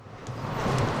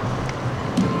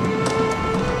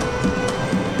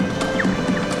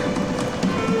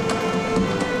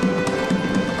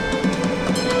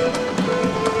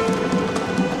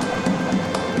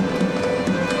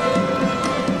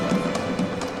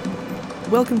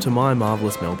Welcome to My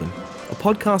Marvellous Melbourne, a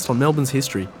podcast on Melbourne's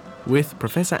history with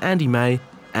Professor Andy May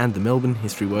and the Melbourne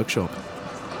History Workshop.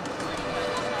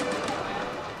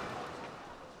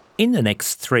 In the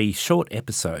next 3 short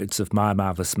episodes of My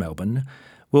Marvellous Melbourne,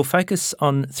 we'll focus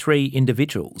on 3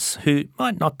 individuals who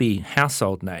might not be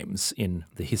household names in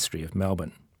the history of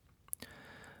Melbourne.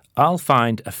 I'll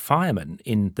find a fireman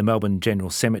in the Melbourne General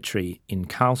Cemetery in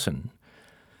Carlton.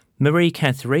 Marie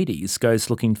Cantharides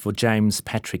goes looking for James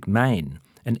Patrick Main,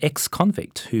 an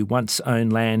ex-convict who once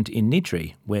owned land in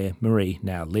Niddrie, where Marie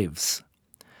now lives.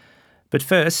 But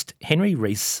first, Henry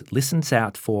Rees listens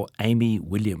out for Amy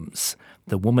Williams,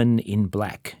 the woman in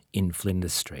black in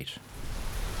Flinders Street.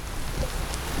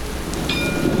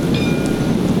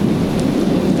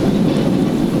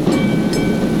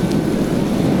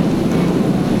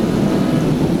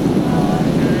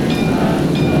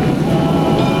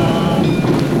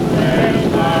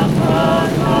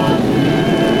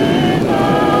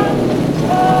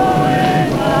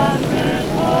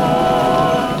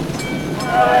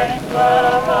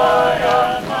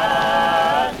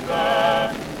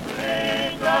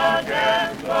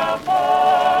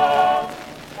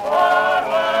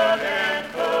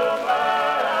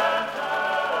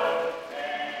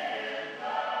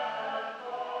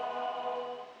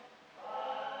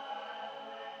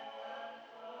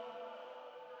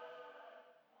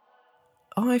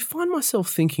 I find myself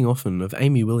thinking often of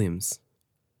Amy Williams.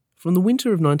 From the winter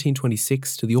of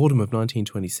 1926 to the autumn of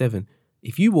 1927,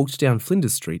 if you walked down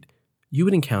Flinders Street, you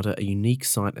would encounter a unique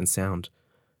sight and sound.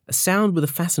 A sound with a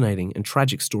fascinating and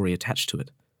tragic story attached to it.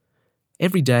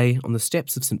 Every day, on the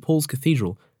steps of St Paul's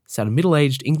Cathedral, sat a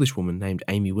middle-aged Englishwoman named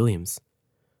Amy Williams.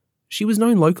 She was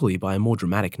known locally by a more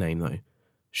dramatic name, though.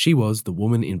 She was the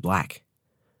Woman in Black.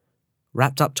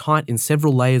 Wrapped up tight in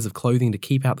several layers of clothing to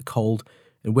keep out the cold,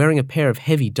 and wearing a pair of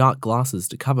heavy, dark glasses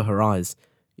to cover her eyes,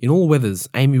 in all weathers,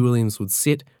 Amy Williams would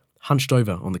sit, hunched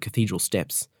over on the cathedral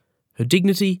steps. Her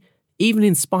dignity, even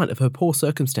in spite of her poor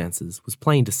circumstances, was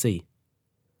plain to see.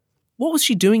 What was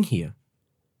she doing here?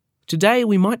 Today,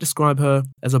 we might describe her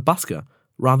as a busker,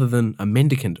 rather than a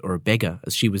mendicant or a beggar,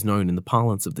 as she was known in the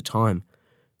parlance of the time,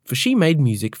 for she made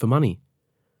music for money.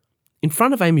 In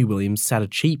front of Amy Williams sat a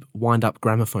cheap, wind-up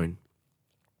gramophone.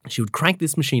 She would crank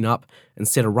this machine up and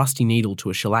set a rusty needle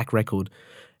to a shellac record,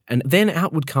 and then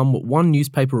out would come what one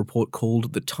newspaper report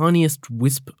called the tiniest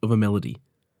wisp of a melody.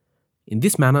 In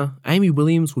this manner, Amy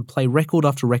Williams would play record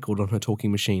after record on her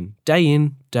talking machine, day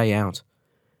in, day out.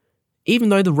 Even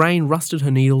though the rain rusted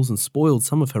her needles and spoiled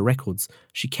some of her records,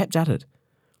 she kept at it.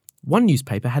 One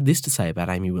newspaper had this to say about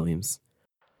Amy Williams.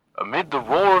 Amid the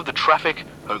roar of the traffic,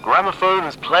 her gramophone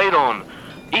has played on,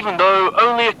 even though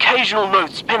only occasional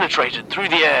notes penetrated through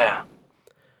the air.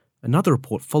 Another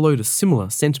report followed a similar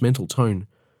sentimental tone.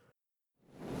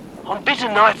 On bitter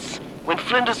nights, when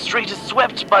Flinders Street is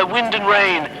swept by wind and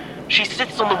rain, she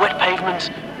sits on the wet pavement,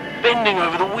 bending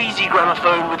over the wheezy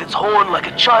gramophone with its horn like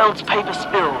a child's paper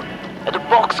spill, and a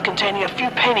box containing a few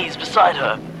pennies beside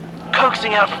her,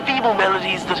 coaxing out feeble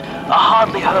melodies that are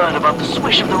hardly heard above the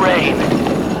swish of the rain.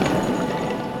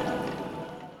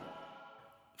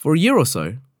 For a year or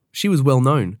so, she was well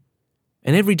known,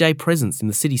 an everyday presence in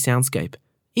the city soundscape,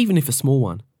 even if a small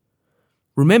one.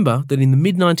 Remember that in the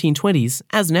mid-1920s,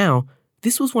 as now,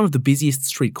 this was one of the busiest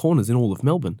street corners in all of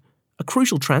Melbourne, a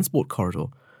crucial transport corridor,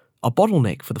 a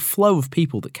bottleneck for the flow of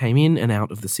people that came in and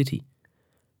out of the city.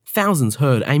 Thousands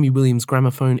heard Amy Williams'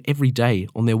 gramophone every day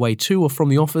on their way to or from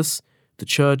the office, the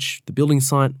church, the building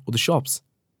site, or the shops.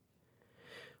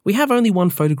 We have only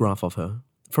one photograph of her,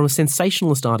 from a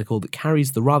sensationalist article that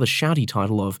carries the rather shouty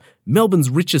title of Melbourne's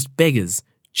Richest Beggars,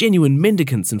 Genuine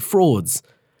Mendicants and Frauds.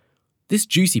 This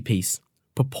juicy piece,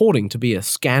 purporting to be a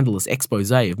scandalous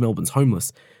expose of Melbourne's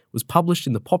homeless, was published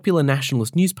in the popular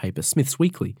nationalist newspaper Smith's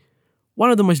Weekly,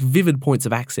 one of the most vivid points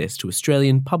of access to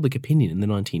Australian public opinion in the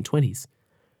 1920s.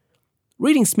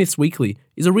 Reading Smith's Weekly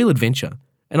is a real adventure,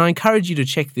 and I encourage you to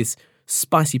check this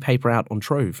spicy paper out on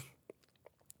Trove.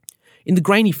 In the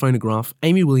grainy phonograph,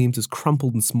 Amy Williams is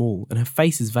crumpled and small, and her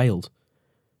face is veiled.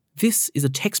 This is a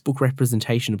textbook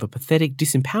representation of a pathetic,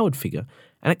 disempowered figure,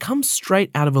 and it comes straight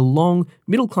out of a long,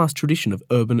 middle-class tradition of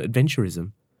urban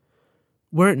adventurism.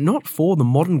 Were it not for the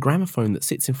modern gramophone that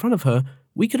sits in front of her,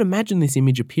 we could imagine this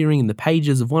image appearing in the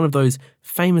pages of one of those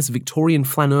famous Victorian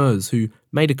flaneurs who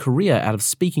made a career out of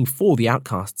speaking for the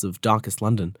outcasts of darkest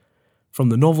London. From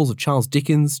the novels of Charles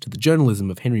Dickens to the journalism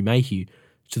of Henry Mayhew,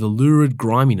 to the lurid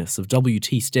griminess of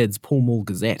W.T. Stead's Pall Mall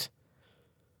Gazette.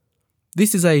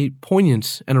 This is a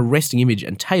poignant and arresting image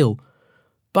and tale,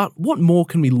 but what more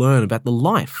can we learn about the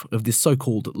life of this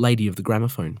so-called Lady of the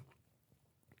Gramophone?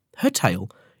 Her tale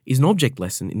is an object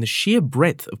lesson in the sheer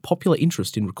breadth of popular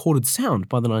interest in recorded sound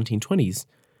by the 1920s.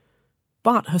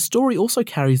 But her story also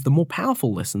carries the more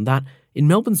powerful lesson that, in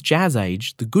Melbourne's jazz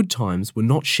age, the good times were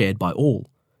not shared by all.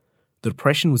 The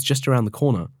Depression was just around the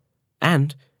corner,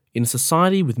 and, in a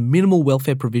society with minimal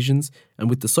welfare provisions and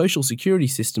with the social security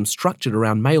system structured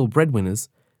around male breadwinners,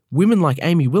 women like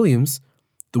Amy Williams,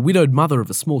 the widowed mother of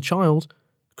a small child,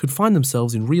 could find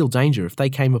themselves in real danger if they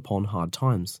came upon hard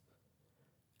times.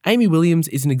 Amy Williams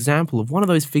is an example of one of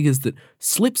those figures that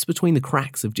slips between the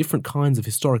cracks of different kinds of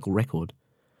historical record.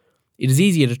 It is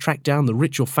easier to track down the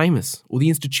rich or famous, or the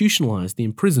institutionalised, the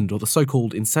imprisoned, or the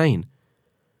so-called insane.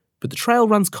 But the trail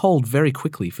runs cold very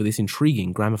quickly for this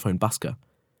intriguing gramophone busker.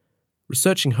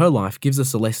 Researching her life gives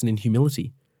us a lesson in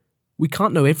humility. We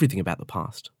can't know everything about the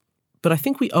past, but I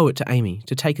think we owe it to Amy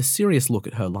to take a serious look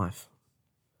at her life.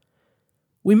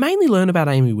 We mainly learn about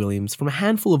Amy Williams from a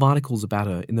handful of articles about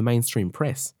her in the mainstream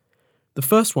press. The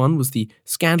first one was the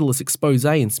scandalous expose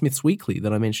in Smith's Weekly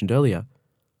that I mentioned earlier.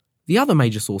 The other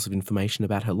major source of information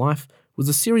about her life was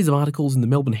a series of articles in the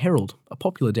Melbourne Herald, a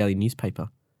popular daily newspaper.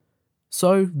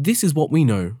 So, this is what we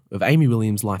know of Amy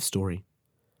Williams' life story.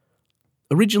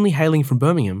 Originally hailing from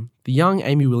Birmingham, the young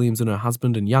Amy Williams and her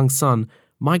husband and young son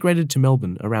migrated to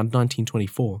Melbourne around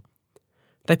 1924.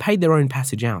 They paid their own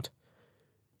passage out.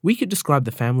 We could describe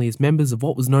the family as members of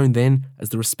what was known then as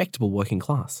the respectable working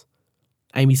class.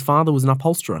 Amy's father was an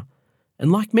upholsterer,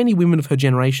 and like many women of her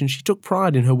generation, she took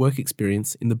pride in her work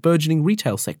experience in the burgeoning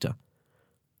retail sector.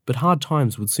 But hard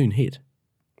times would soon hit.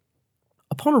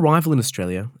 Upon arrival in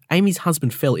Australia, Amy's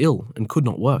husband fell ill and could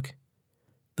not work.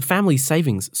 The family's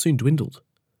savings soon dwindled.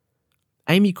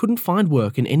 Amy couldn't find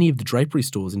work in any of the drapery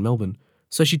stores in Melbourne,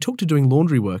 so she took to doing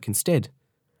laundry work instead.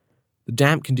 The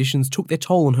damp conditions took their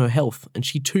toll on her health, and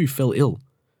she too fell ill.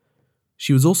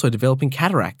 She was also developing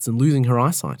cataracts and losing her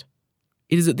eyesight.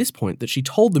 It is at this point that she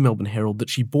told the Melbourne Herald that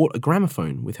she bought a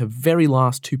gramophone with her very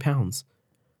last £2.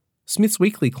 Smith's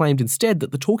Weekly claimed instead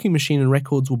that the talking machine and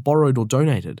records were borrowed or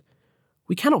donated.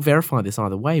 We cannot verify this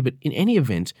either way, but in any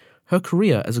event, her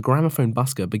career as a gramophone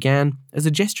busker began as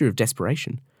a gesture of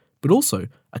desperation, but also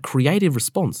a creative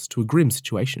response to a grim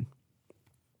situation.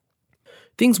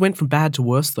 Things went from bad to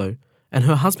worse though, and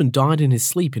her husband died in his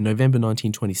sleep in November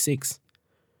 1926.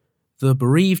 The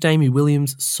bereaved Amy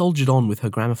Williams soldiered on with her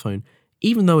gramophone,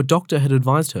 even though a doctor had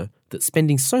advised her that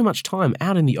spending so much time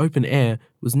out in the open air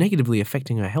was negatively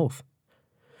affecting her health.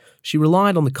 She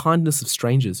relied on the kindness of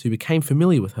strangers who became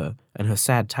familiar with her and her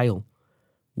sad tale.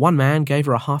 One man gave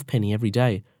her a halfpenny every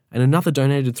day, and another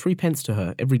donated 3 pence to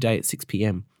her every day at 6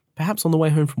 p.m, perhaps on the way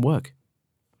home from work.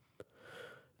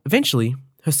 Eventually,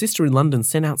 her sister in London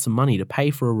sent out some money to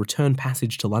pay for a return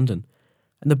passage to London,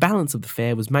 and the balance of the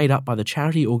fare was made up by the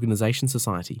Charity Organisation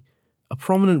Society, a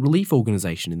prominent relief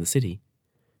organisation in the city.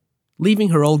 Leaving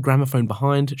her old gramophone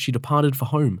behind, she departed for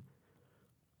home.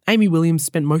 Amy Williams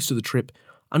spent most of the trip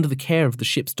under the care of the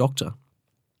ship's doctor.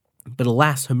 But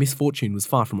alas, her misfortune was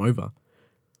far from over.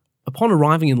 Upon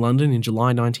arriving in London in July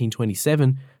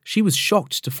 1927, she was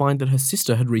shocked to find that her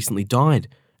sister had recently died,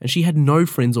 and she had no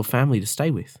friends or family to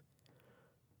stay with.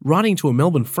 Writing to a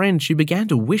Melbourne friend, she began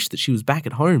to wish that she was back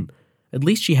at home. At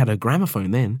least she had her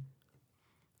gramophone then.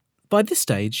 By this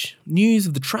stage, news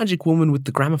of the tragic woman with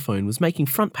the gramophone was making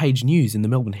front-page news in the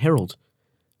Melbourne Herald.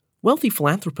 Wealthy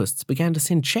philanthropists began to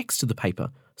send cheques to the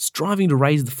paper, striving to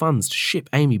raise the funds to ship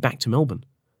Amy back to Melbourne.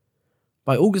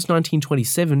 By August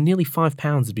 1927, nearly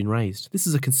 £5 had been raised. This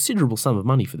is a considerable sum of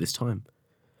money for this time.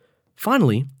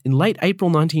 Finally, in late April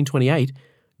 1928,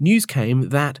 news came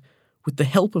that, with the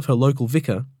help of her local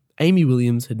vicar, Amy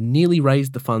Williams had nearly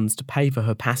raised the funds to pay for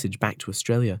her passage back to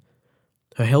Australia.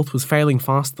 Her health was failing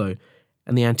fast though,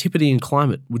 and the Antipodean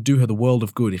climate would do her the world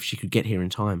of good if she could get here in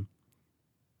time.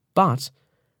 But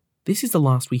this is the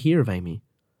last we hear of Amy.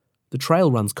 The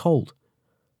trail runs cold.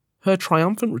 Her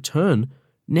triumphant return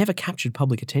never captured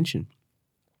public attention.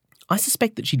 I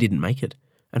suspect that she didn't make it,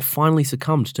 and finally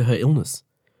succumbed to her illness.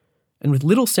 And with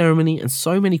little ceremony and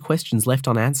so many questions left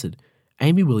unanswered,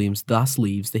 Amy Williams thus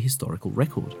leaves the historical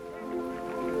record.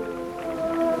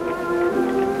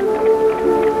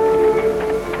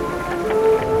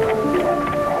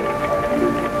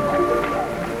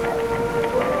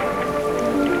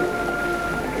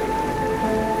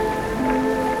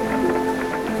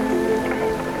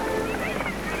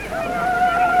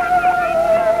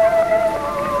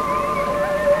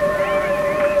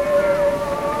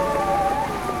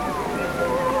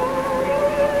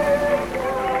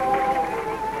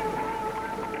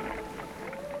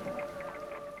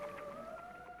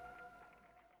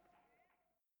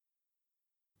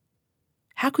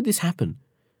 How could this happen?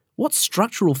 What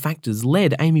structural factors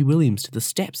led Amy Williams to the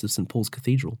steps of St Paul's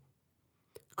Cathedral?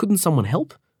 Couldn't someone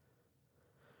help?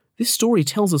 This story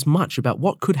tells us much about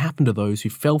what could happen to those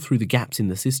who fell through the gaps in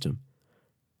the system.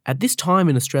 At this time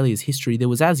in Australia's history, there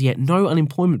was as yet no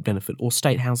unemployment benefit or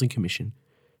state housing commission.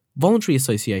 Voluntary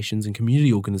associations and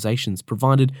community organisations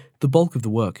provided the bulk of the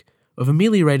work of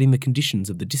ameliorating the conditions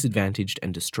of the disadvantaged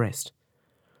and distressed.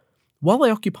 While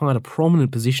they occupied a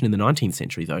prominent position in the 19th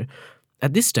century, though,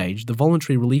 at this stage the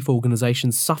voluntary relief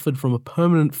organisations suffered from a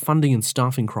permanent funding and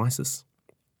staffing crisis.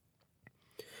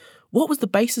 What was the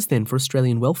basis then for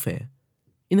Australian welfare?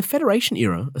 In the Federation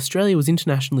era, Australia was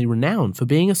internationally renowned for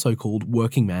being a so-called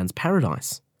working man's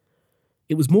paradise.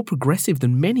 It was more progressive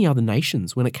than many other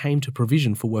nations when it came to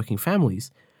provision for working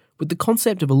families, with the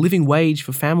concept of a living wage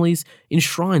for families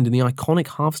enshrined in the iconic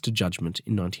Harvester Judgment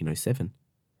in 1907.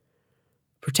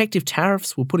 Protective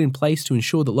tariffs were put in place to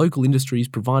ensure that local industries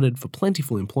provided for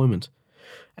plentiful employment,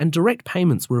 and direct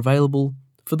payments were available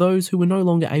for those who were no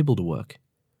longer able to work.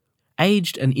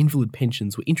 Aged and invalid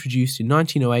pensions were introduced in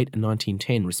 1908 and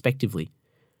 1910 respectively.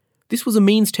 This was a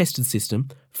means-tested system,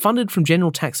 funded from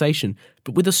general taxation,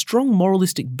 but with a strong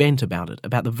moralistic bent about it,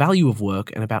 about the value of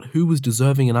work and about who was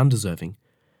deserving and undeserving.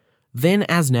 Then,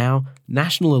 as now,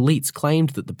 national elites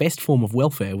claimed that the best form of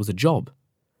welfare was a job.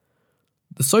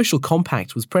 The social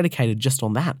compact was predicated just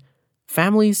on that,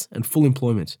 families and full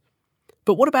employment.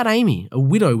 But what about Amy, a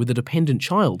widow with a dependent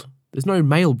child? There's no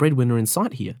male breadwinner in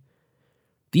sight here.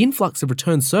 The influx of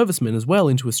returned servicemen as well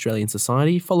into Australian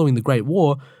society following the Great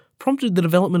War prompted the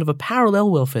development of a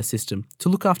parallel welfare system to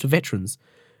look after veterans,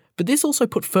 but this also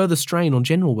put further strain on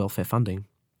general welfare funding.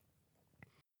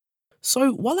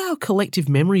 So, while our collective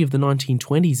memory of the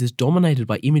 1920s is dominated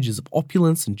by images of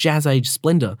opulence and jazz-age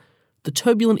splendour, the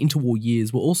turbulent interwar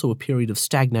years were also a period of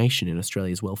stagnation in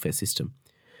Australia's welfare system.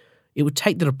 It would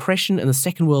take the Depression and the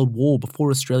Second World War before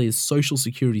Australia's social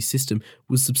security system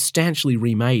was substantially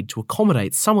remade to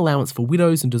accommodate some allowance for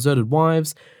widows and deserted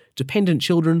wives, dependent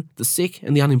children, the sick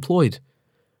and the unemployed.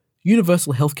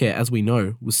 Universal healthcare, as we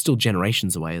know, was still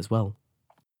generations away as well.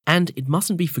 And it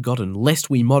mustn't be forgotten, lest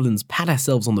we moderns pat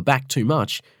ourselves on the back too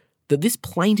much, that this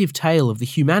plaintive tale of the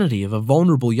humanity of a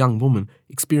vulnerable young woman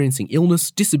experiencing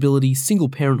illness, disability, single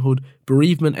parenthood,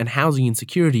 bereavement and housing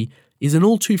insecurity is an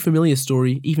all too familiar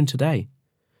story even today.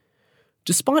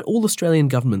 Despite all Australian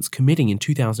governments committing in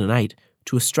 2008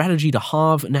 to a strategy to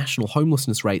halve national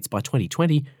homelessness rates by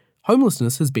 2020,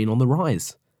 homelessness has been on the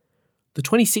rise. The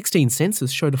 2016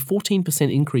 census showed a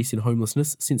 14% increase in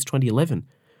homelessness since 2011,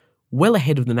 well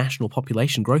ahead of the national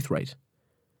population growth rate.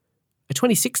 A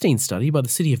 2016 study by the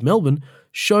City of Melbourne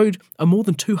showed a more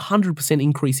than 200%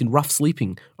 increase in rough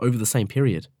sleeping over the same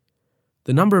period.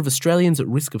 The number of Australians at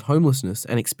risk of homelessness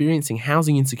and experiencing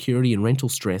housing insecurity and rental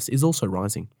stress is also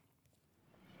rising.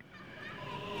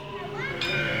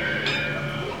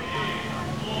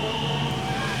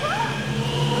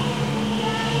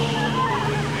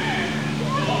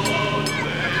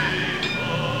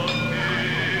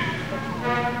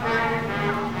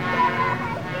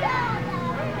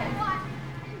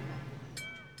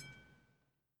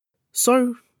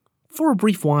 So, for a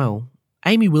brief while,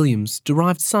 Amy Williams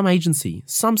derived some agency,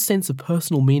 some sense of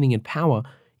personal meaning and power,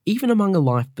 even among a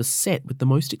life beset with the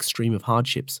most extreme of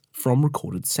hardships, from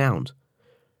recorded sound.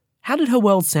 How did her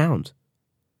world sound?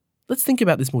 Let's think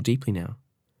about this more deeply now.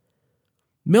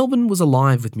 Melbourne was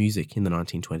alive with music in the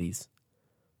 1920s.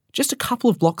 Just a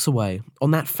couple of blocks away, on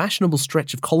that fashionable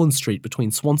stretch of Collins Street between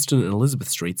Swanston and Elizabeth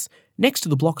Streets, next to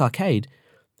the Block Arcade,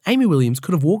 Amy Williams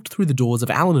could have walked through the doors of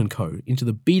Allen & Co. into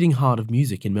the beating heart of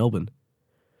music in Melbourne.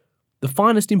 The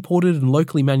finest imported and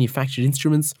locally manufactured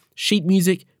instruments, sheet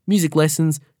music, music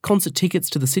lessons, concert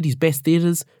tickets to the city's best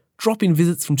theatres, drop-in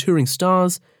visits from touring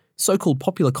stars, so-called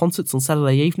popular concerts on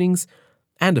Saturday evenings,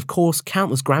 and, of course,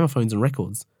 countless gramophones and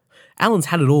records. Allen's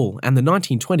had it all, and the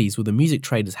 1920s were the music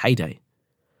trader's heyday.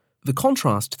 The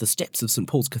contrast to the steps of St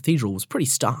Paul's Cathedral was pretty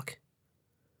stark.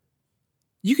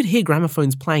 You could hear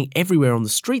gramophones playing everywhere on the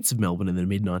streets of Melbourne in the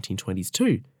mid-1920s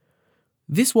too.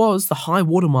 This was the high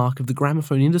watermark of the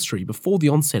gramophone industry before the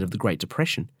onset of the Great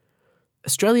Depression.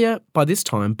 Australia, by this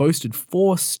time, boasted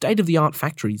 4 state-of-the-art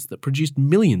factories that produced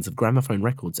millions of gramophone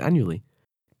records annually.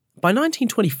 By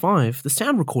 1925, the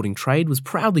sound recording trade was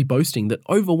proudly boasting that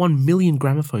over 1 million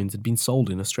gramophones had been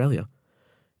sold in Australia.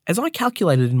 As I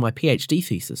calculated in my PhD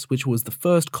thesis, which was the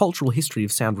first cultural history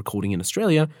of sound recording in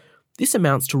Australia, this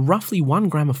amounts to roughly 1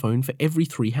 gramophone for every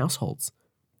 3 households.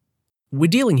 We're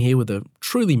dealing here with a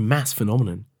truly mass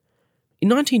phenomenon. In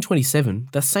 1927,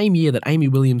 the same year that Amy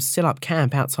Williams set up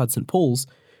camp outside St Paul's,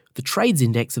 The trades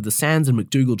index of the Sands and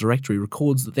McDougall directory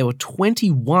records that there were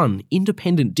 21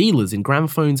 independent dealers in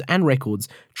gramophones and records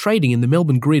trading in the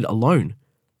Melbourne grid alone,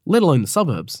 let alone the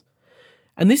suburbs.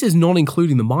 And this is not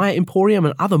including the Myer Emporium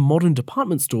and other modern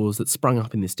department stores that sprung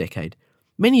up in this decade.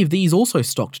 Many of these also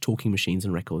stocked talking machines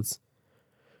and records.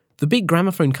 The big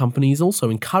gramophone companies also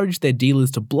encouraged their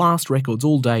dealers to blast records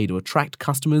all day to attract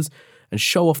customers and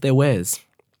show off their wares.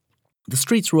 The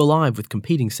streets were alive with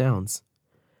competing sounds.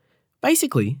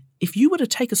 Basically, if you were to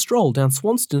take a stroll down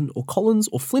Swanston or Collins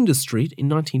or Flinders Street in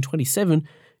 1927,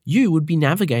 you would be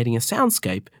navigating a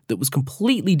soundscape that was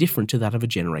completely different to that of a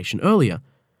generation earlier.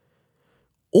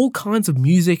 All kinds of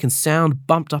music and sound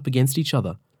bumped up against each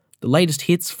other. The latest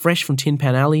hits fresh from Tin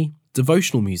Pan Alley,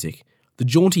 devotional music, the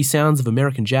jaunty sounds of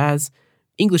American jazz,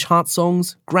 English heart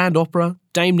songs, grand opera,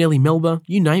 Dame Nellie Melba,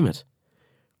 you name it.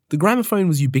 The gramophone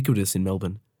was ubiquitous in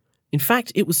Melbourne. In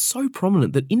fact, it was so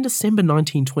prominent that in December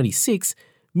 1926,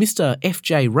 Mr.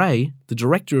 F.J. Ray, the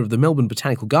director of the Melbourne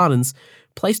Botanical Gardens,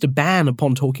 placed a ban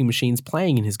upon talking machines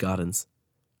playing in his gardens.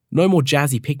 No more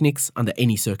jazzy picnics under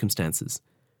any circumstances.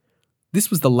 This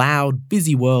was the loud,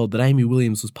 busy world that Amy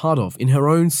Williams was part of in her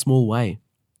own small way.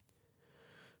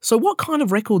 So what kind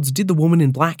of records did the woman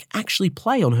in black actually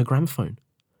play on her gramophone?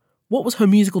 What was her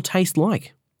musical taste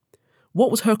like?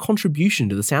 What was her contribution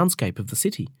to the soundscape of the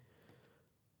city?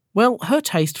 Well, her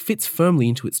taste fits firmly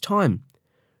into its time.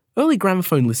 Early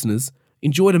gramophone listeners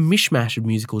enjoyed a mishmash of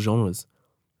musical genres.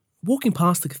 Walking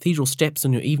past the cathedral steps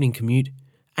on your evening commute,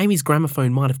 Amy's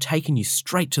gramophone might have taken you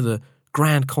straight to the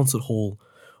grand concert hall,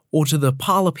 or to the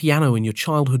parlour piano in your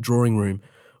childhood drawing room,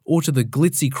 or to the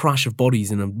glitzy crush of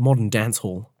bodies in a modern dance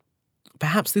hall.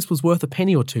 Perhaps this was worth a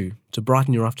penny or two to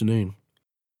brighten your afternoon.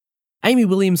 Amy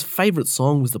Williams' favourite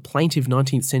song was the plaintive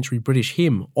 19th century British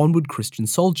hymn Onward Christian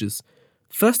Soldiers,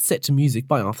 first set to music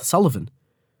by Arthur Sullivan.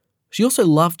 She also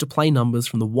loved to play numbers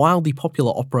from the wildly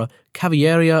popular opera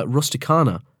Cavalleria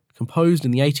Rusticana, composed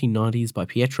in the 1890s by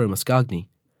Pietro Mascagni.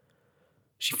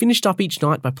 She finished up each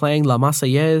night by playing La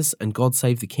Marseillaise and God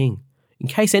Save the King, in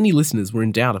case any listeners were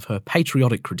in doubt of her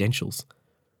patriotic credentials.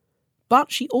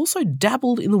 But she also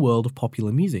dabbled in the world of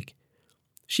popular music.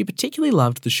 She particularly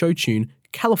loved the show tune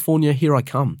California Here I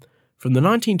Come from the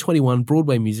 1921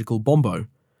 Broadway musical Bombo.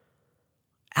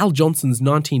 Al Johnson's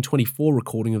 1924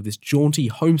 recording of this jaunty,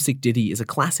 homesick ditty is a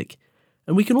classic,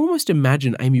 and we can almost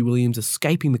imagine Amy Williams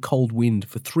escaping the cold wind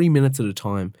for 3 minutes at a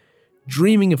time,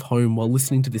 dreaming of home while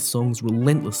listening to this song's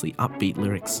relentlessly upbeat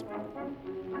lyrics.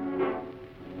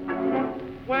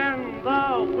 When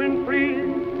the wind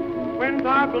freezes, winds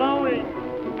are blowing,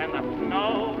 and the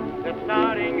snow is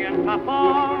starting to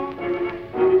fall,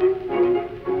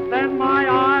 then my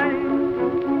eyes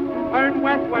turn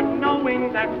westward,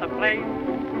 knowing that's the place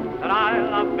that I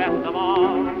love best of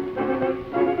all.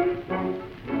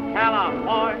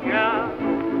 California,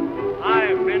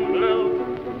 I've been blue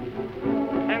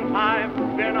since I've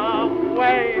been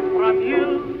away from you.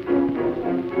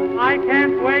 I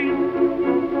can't wait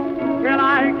till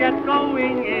I get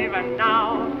going. Even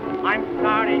now, I'm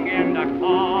starting in to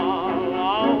call.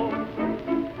 Oh,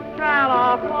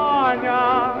 California,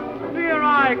 here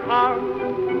I come,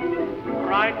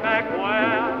 right back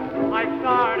where I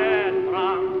started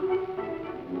from.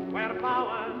 Where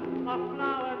flowers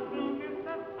bloom in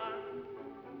the sun.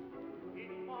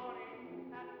 Each morning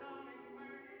that dawning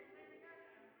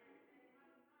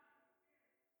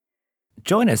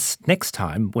Join us next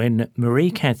time when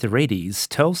Marie Cantharides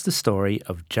tells the story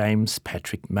of James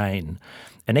Patrick Mayne,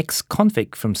 an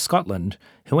ex-convict from Scotland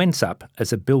who ends up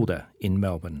as a builder in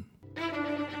Melbourne.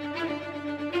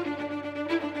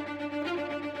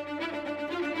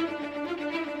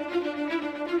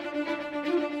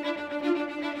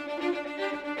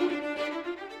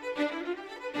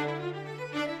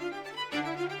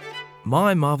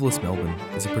 My Marvellous Melbourne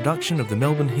is a production of the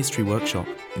Melbourne History Workshop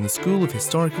in the School of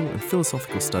Historical and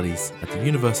Philosophical Studies at the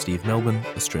University of Melbourne,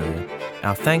 Australia.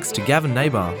 Our thanks to Gavin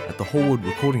Nabar at the Hallwood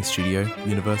Recording Studio,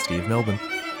 University of Melbourne,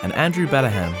 and Andrew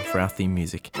Badaham for our theme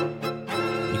music.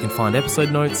 You can find episode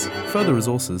notes, further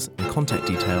resources and contact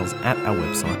details at our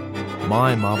website,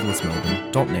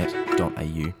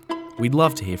 mymarvellousmelbourne.net.au. We'd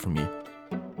love to hear from you.